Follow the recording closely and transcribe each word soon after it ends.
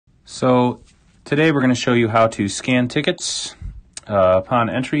So today we're going to show you how to scan tickets upon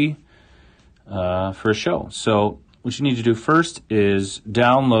entry for a show. So what you need to do first is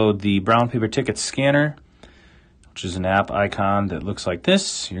download the brown paper ticket scanner, which is an app icon that looks like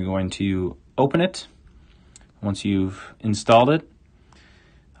this. You're going to open it once you've installed it.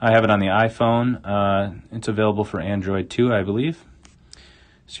 I have it on the iPhone. It's available for Android too, I believe.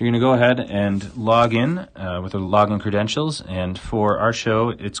 So you're going to go ahead and log in with the login credentials, and for our show,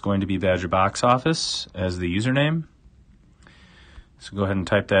 it's going to be Badger Box Office as the username. So go ahead and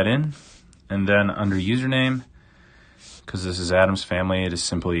type that in, and then under username, because this is Adams Family, it is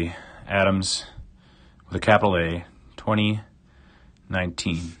simply Adams with a capital A,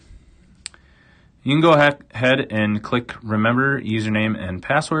 2019. You can go ahead and click Remember Username and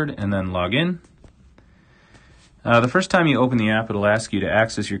Password, and then log in. The first time you open the app, it'll ask you to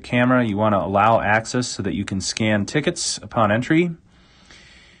access your camera. You want to allow access so that you can scan tickets upon entry.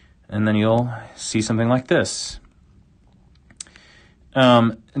 And then you'll see something like this.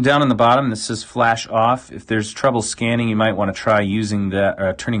 Down on the bottom, this says flash off. If there's trouble scanning, you might want to try using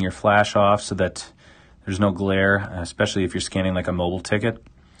that, turning your flash off so that there's no glare, especially if you're scanning like a mobile ticket.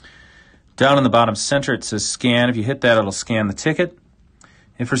 Down in the bottom center, it says scan. If you hit that, it'll scan the ticket.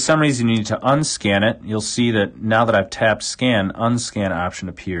 If for some reason you need to unscan it, you'll see that now that I've tapped scan, unscan option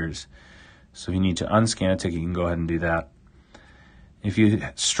appears. So if you need to unscan a ticket, you can go ahead and do that. If you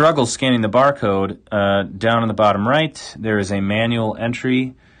struggle scanning the barcode, down in the bottom right, there is a manual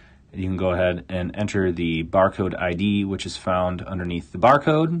entry. You can go ahead and enter the barcode ID, which is found underneath the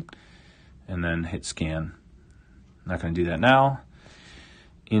barcode, and then hit scan. I'm not going to do that now.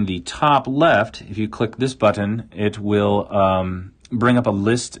 In the top left, if you click this button, it will bring up a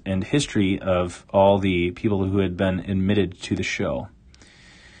list and history of all the people who had been admitted to the show.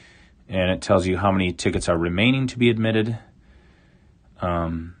 And it tells you how many tickets are remaining to be admitted.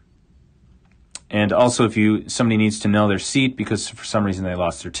 And also if somebody needs to know their seat because for some reason they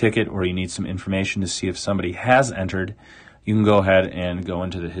lost their ticket, or you need some information to see if somebody has entered, you can go ahead and go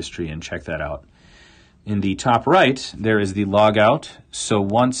into the history and check that out. In the top right, there is the log out. So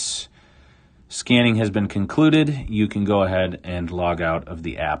once scanning has been concluded, you can go ahead and log out of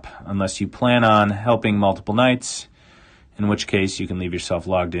the app, unless you plan on helping multiple nights, in which case you can leave yourself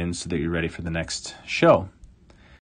logged in so that you're ready for the next show.